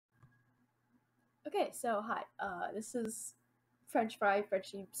Okay, so hi. This is French Fry,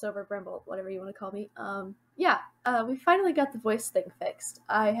 Frenchie, Silver Brimble, whatever you want to call me. We finally got the voice thing fixed.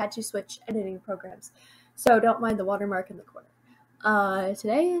 I had to switch editing programs, so don't mind the watermark in the corner.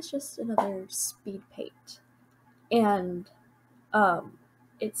 Today is just another speed paint, and um,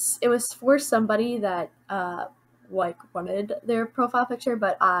 it was for somebody that wanted their profile picture,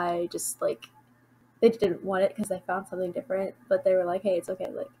 but I just they didn't want it because they found something different. But they were like, "Hey, it's okay."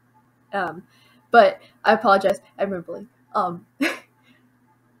 Um, but I apologize. I'm rambling. Um,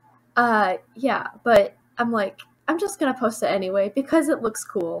 but I'm like, I'm just gonna post it anyway because it looks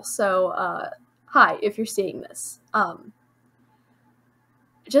cool. So, hi, if you're seeing this.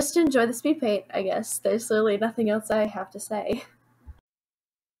 Just enjoy the speed paint, I guess. There's literally nothing else I have to say.